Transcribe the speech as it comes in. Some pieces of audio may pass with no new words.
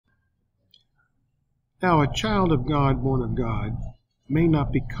Now, a child of God, born of God, may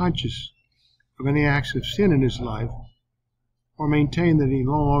not be conscious of any acts of sin in his life, or maintain that he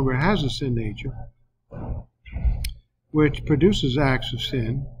no longer has a sin nature, which produces acts of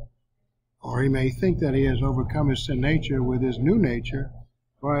sin, or he may think that he has overcome his sin nature with his new nature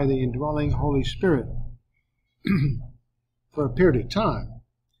by the indwelling Holy Spirit for a period of time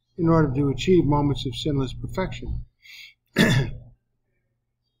in order to achieve moments of sinless perfection.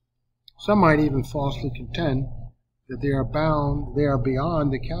 Some might even falsely contend that they are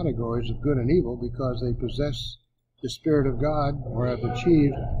beyond the categories of good and evil because they possess the Spirit of God or have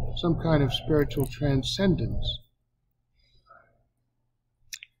achieved some kind of spiritual transcendance.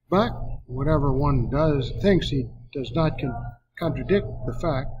 But whatever one thinks, he does not contradict the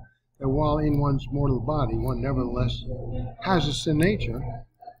fact that while in one's mortal body, one nevertheless has a sin nature,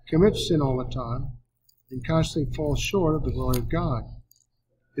 commits sin all the time, and constantly falls short of the glory of God,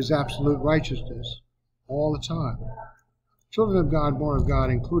 his absolute righteousness, all the time. Children of God, born of God,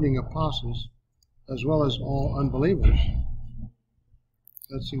 including apostles, as well as all unbelievers.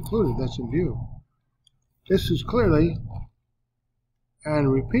 That's included, that's in view. This is clearly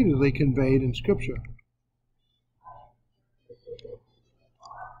and repeatedly conveyed in Scripture.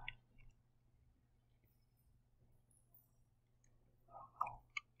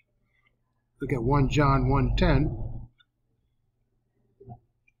 Look at 1 John 1:10.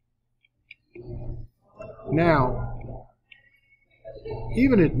 Now,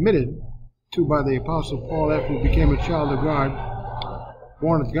 even admitted to by the Apostle Paul after he became a child of God,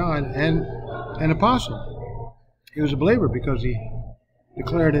 born of God, and an apostle. He was a believer because he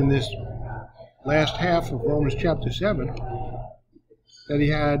declared in this last half of Romans chapter 7 that he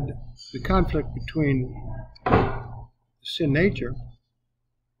had the conflict between sin nature.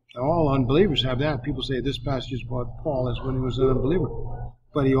 Now, all unbelievers have that. People say this passage is about Paul as when he was an unbeliever.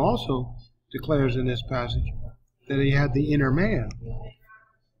 But he also declares in this passage that he had the inner man.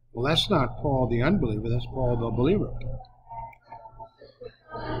 Well, that's not Paul the unbeliever, that's Paul the believer.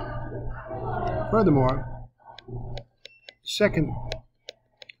 Furthermore, the second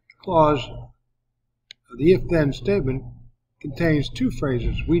clause of the if-then statement contains two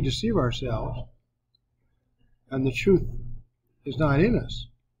phrases. We deceive ourselves, and the truth is not in us.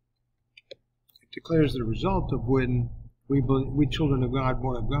 It declares the result of when we children of God,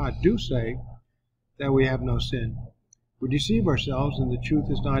 born of God, do say that we have no sin. We deceive ourselves and the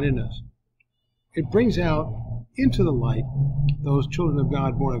truth is not in us. It brings out into the light those children of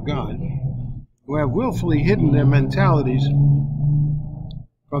God, born of God, who have willfully hidden their mentalities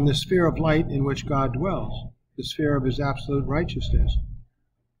from the sphere of light in which God dwells, the sphere of his absolute righteousness.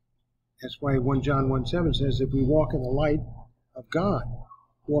 That's why 1 John 1:7 says, if we walk in the light of God,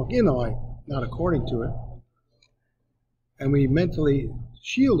 walk in the light, not according to it, and we mentally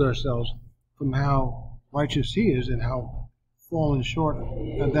shield ourselves from how righteous he is and how fallen short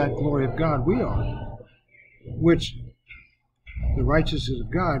of that glory of God we are, which the righteousness of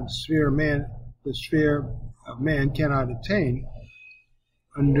God, the sphere of man cannot attain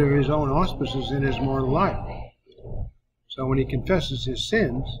under his own auspices in his mortal life. So when he confesses his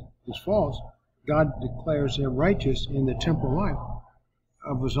sins, his faults, God declares him righteous in the temporal life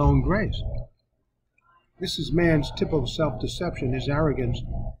of his own grace. This is man's typical self-deception, his arrogance,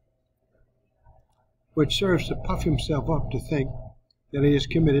 which serves to puff himself up to think that he has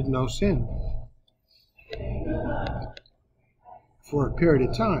committed no sin. For a period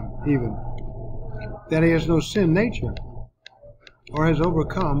of time, even. That he has no sin nature, or has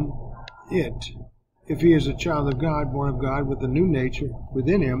overcome it, if he is a child of God, born of God, with the new nature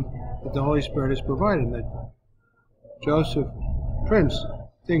within him that the Holy Spirit has provided. That Joseph Prince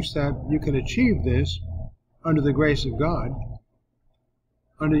thinks that you can achieve this under the grace of God,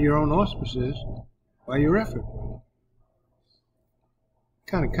 under your own auspices, by your effort.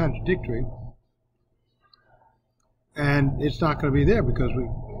 Kind of contradictory. And it's not going to be there because we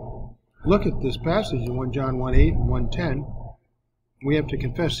look at this passage in 1 John 1:8 and 1:10. We have to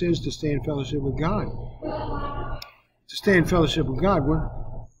confess sins to stay in fellowship with God. To stay in fellowship with God,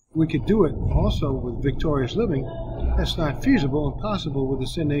 we could do it also with victorious living. That's not feasible and possible with the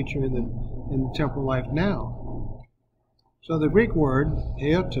sin nature in the temporal life now. So the Greek word,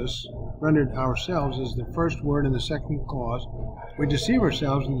 aetos, rendered ourselves, is the first word in the second clause. We deceive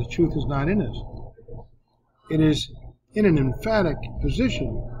ourselves and the truth is not in us. It is in an emphatic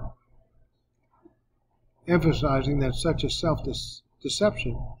position, emphasizing that such a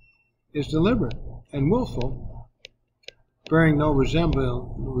self-deception is deliberate and willful, bearing no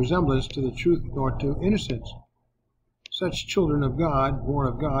resemblance to the truth nor to innocence. Such children of God, born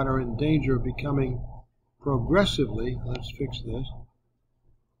of God, are in danger of becoming progressively, let's fix this,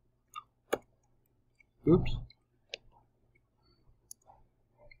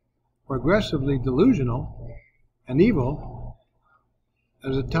 progressively delusional and evil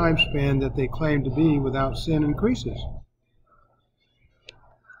as the time span that they claim to be without sin increases.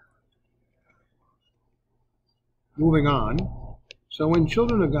 Moving on. So when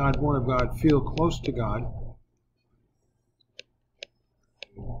children of God, born of God, feel close to God,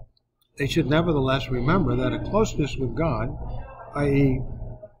 they should nevertheless remember that a closeness with God, i.e.,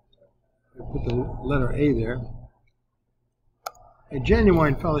 put the letter A there, a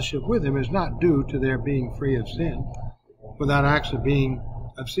genuine fellowship with Him is not due to their being free of sin, without acts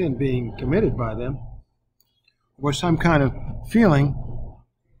of sin being committed by them, or some kind of feeling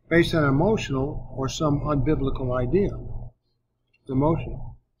based on emotional or some unbiblical idea. Emotion.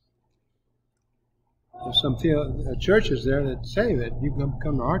 There's some churches there that say that you can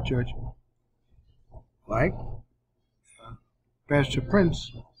come to our church, like Pastor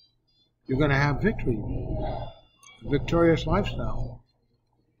Prince, you're going to have victory, a victorious lifestyle.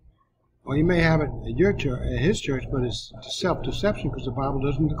 Well, you may have it at your church, at his church, but it's self-deception because the Bible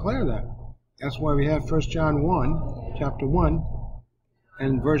doesn't declare that. That's why we have 1 John 1, chapter 1,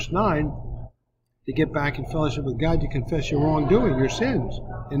 and verse 9. To get back in fellowship with God, you confess your wrongdoing, your sins.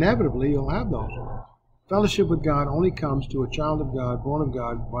 Inevitably, you'll have those. Fellowship with God only comes to a child of God, born of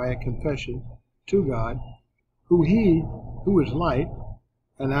God, by a confession to God, who is light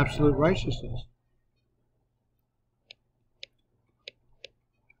and absolute righteousness.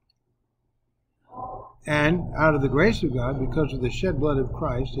 And out of the grace of God, because of the shed blood of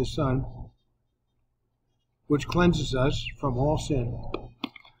Christ, His Son, which cleanses us from all sin.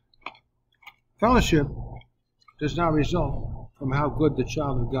 Fellowship does not result from how good the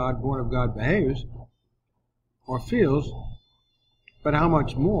child of God, born of God, behaves or feels, but how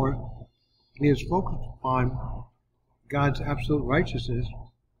much more he is focused upon God's absolute righteousness.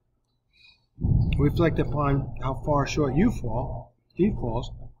 Reflect upon how far short he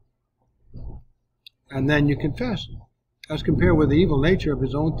falls, and then you confess, as compared with the evil nature of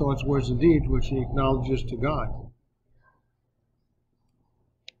his own thoughts, words, and deeds, which he acknowledges to God.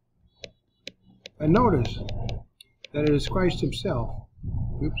 And notice that it is Christ Himself,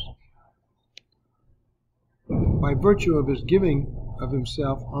 by virtue of His giving of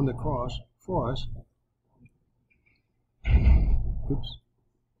Himself on the cross for us. Let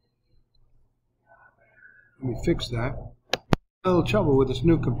me fix that. A little trouble with this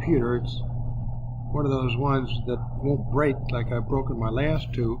new computer. It's one of those ones that won't break like I've broken my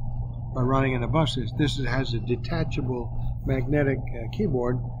last two by running in the buses. This has a detachable magnetic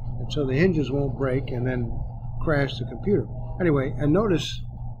keyboard, and so the hinges won't break and then crash the computer. Anyway, and notice,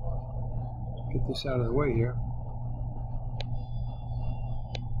 get this out of the way here.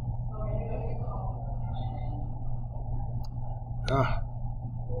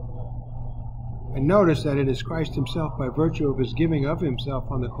 And notice that it is Christ Himself, by virtue of His giving of Himself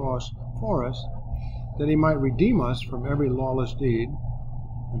on the cross for us, that He might redeem us from every lawless deed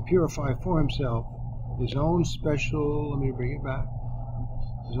and purify for Himself His own special, let me bring it back,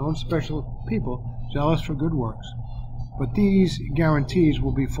 His own special people, zealous for good works. But these guarantees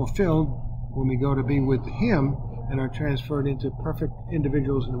will be fulfilled when we go to be with Him and are transferred into perfect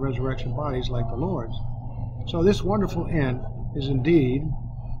individuals in resurrection bodies like the Lord's. So this wonderful end is indeed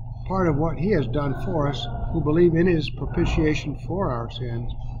part of what He has done for us who believe in His propitiation for our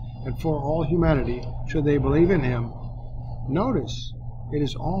sins and for all humanity, should they believe in Him. Notice, it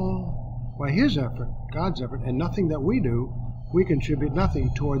is all by His effort, God's effort, and nothing that we do. We contribute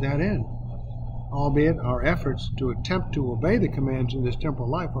nothing toward that end. Albeit our efforts to attempt to obey the commands in this temporal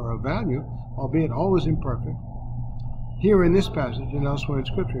life are of value, albeit always imperfect. Here in this passage and elsewhere in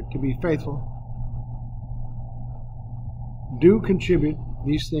Scripture, to be faithful, do contribute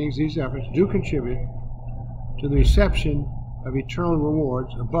these things, these efforts, do contribute to the reception of eternal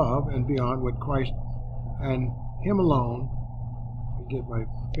rewards above and beyond what Christ and Him alone, let me get my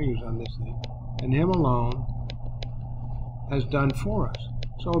fingers on this thing, and Him alone has done for us.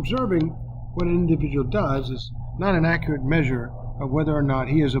 So observing what an individual does is not an accurate measure of whether or not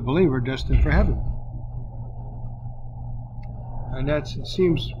he is a believer destined for heaven. And that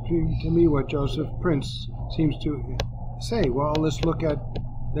seems to me what Joseph Prince seems to say. Well, let's look at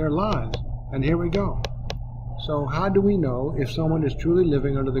their lives. And here we go. So how do we know if someone is truly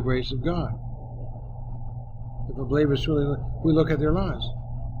living under the grace of God? If a believer is truly, we look at their lives.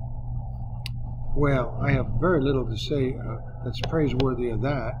 Well, I have very little to say that's praiseworthy of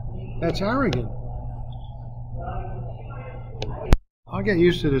that. That's arrogant. I'll get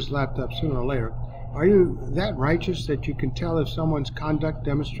used to this laptop sooner or later. Are you that righteous that you can tell if someone's conduct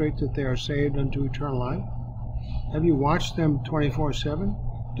demonstrates that they are saved unto eternal life? Have you watched them 24/7?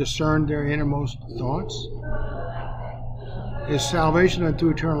 discern their innermost thoughts? Is salvation unto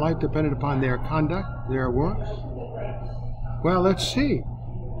eternal life dependent upon their conduct, their works? Well, let's see.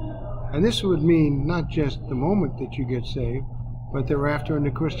 And this would mean not just the moment that you get saved, but thereafter in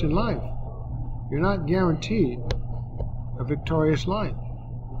the Christian life. You're not guaranteed a victorious life.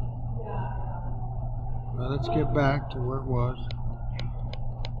 Well, let's get back to where it was.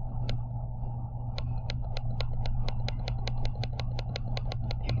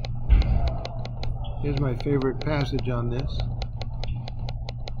 Here's my favorite passage on this.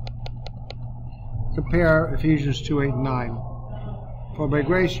 Compare Ephesians 2, 8, and 9. For by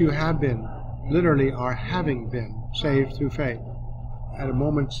grace you have been, literally are having been, saved through faith at a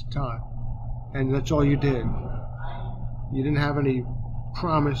moment's time. And that's all you did. You didn't have any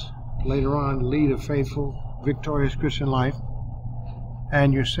promise later on to lead a faithful, victorious Christian life.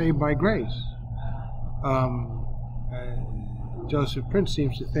 And you're saved by grace. Joseph Prince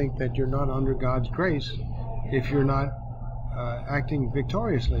seems to think that you're not under God's grace if you're not acting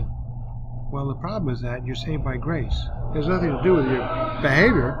victoriously. Well, the problem is that you're saved by grace. It has nothing to do with your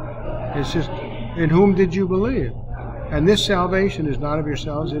behavior. It's just, in whom did you believe? And this salvation is not of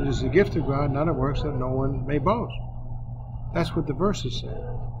yourselves. It is the gift of God, not of works, that no one may boast. That's what the verses say.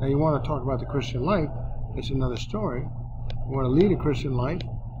 Now, you want to talk about the Christian life. It's another story. You want to lead a Christian life.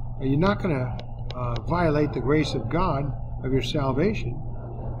 You're not going to violate the grace of God of your salvation.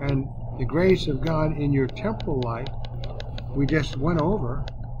 And the grace of God in your temporal life, we just went over,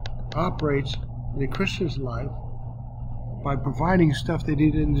 operates in a Christian's life by providing stuff that he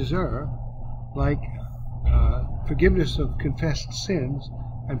didn't deserve, like forgiveness of confessed sins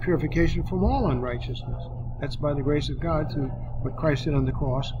and purification from all unrighteousness. That's by the grace of God through what Christ did on the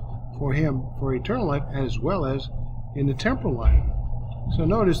cross for him for eternal life, as well as in the temporal life. So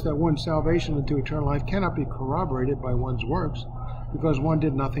notice that one's salvation into eternal life cannot be corroborated by one's works, because one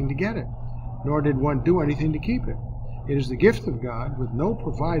did nothing to get it, nor did one do anything to keep it. It is the gift of God, with no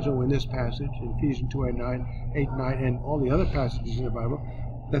proviso in this passage, in Ephesians 2, 8, 9, and all the other passages in the Bible,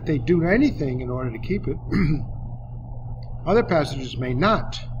 that they do anything in order to keep it. Other passages may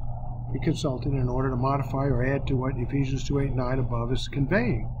not be consulted in order to modify or add to what Ephesians 2, 8, 9 above is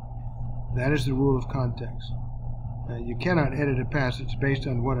conveying. That is the rule of context. You cannot edit a passage based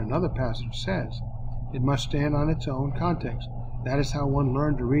on what another passage says. It must stand on its own context. That is how one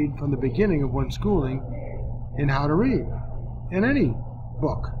learned to read from the beginning of one's schooling in how to read in any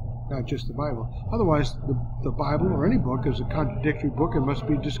book, not just the Bible. Otherwise, the Bible or any book is a contradictory book and must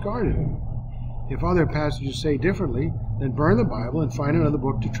be discarded. If other passages say differently, then burn the Bible and find another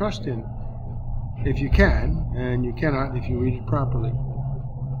book to trust in, if you can, and you cannot if you read it properly.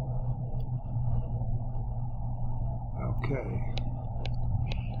 Okay.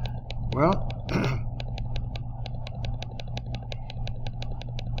 Well,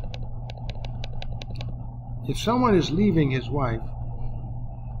 if someone is leaving his wife,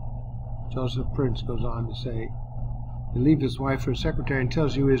 Joseph Prince goes on to say, he leaves his wife for a secretary and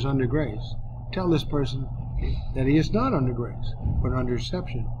tells you he is under grace. Tell this person that he is not under grace, but under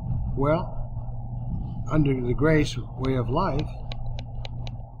deception. Well, under the grace way of life,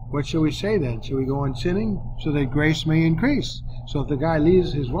 what shall we say then? Shall we go on sinning so that grace may increase? So if the guy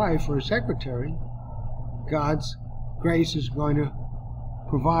leaves his wife for a secretary, God's grace is going to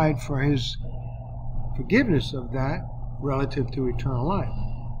provide for his forgiveness of that relative to eternal life.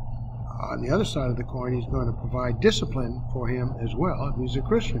 On the other side of the coin, he's going to provide discipline for him as well if he's a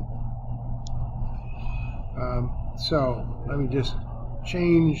Christian. So let me just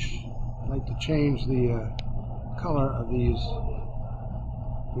I'd like to change the color of these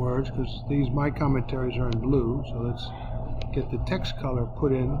words, because my commentaries are in blue, so let's get the text color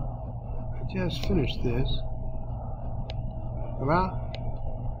put in. I just finished this.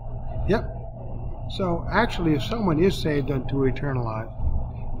 Yep. So actually, if someone is saved unto eternal life,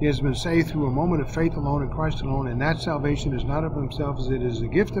 he has been saved through a moment of faith alone in Christ alone, and that salvation is not of himself, as it is a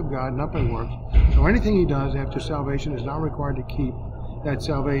gift of God, not by works. So anything he does after salvation is not required to keep that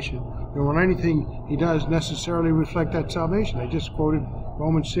salvation, nor will anything he does necessarily reflect that salvation. I just quoted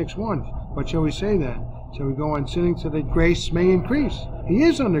Romans 6:1. What shall we say then? Shall we go on sinning so that grace may increase? He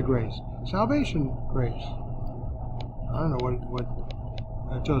is under grace. Salvation grace. I don't know what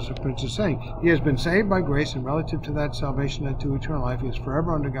Joseph Prince is saying. He has been saved by grace, and relative to that salvation and to eternal life, he is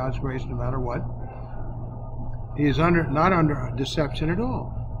forever under God's grace no matter what. He is not under deception at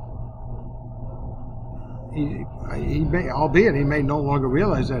all. He may, albeit he may no longer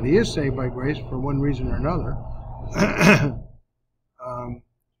realize that he is saved by grace for one reason or another.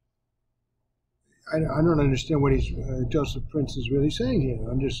 I don't understand what Joseph Prince is really saying here.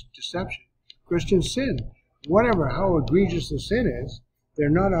 Under deception, Christians sin. Whatever, how egregious the sin is, they're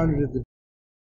not under the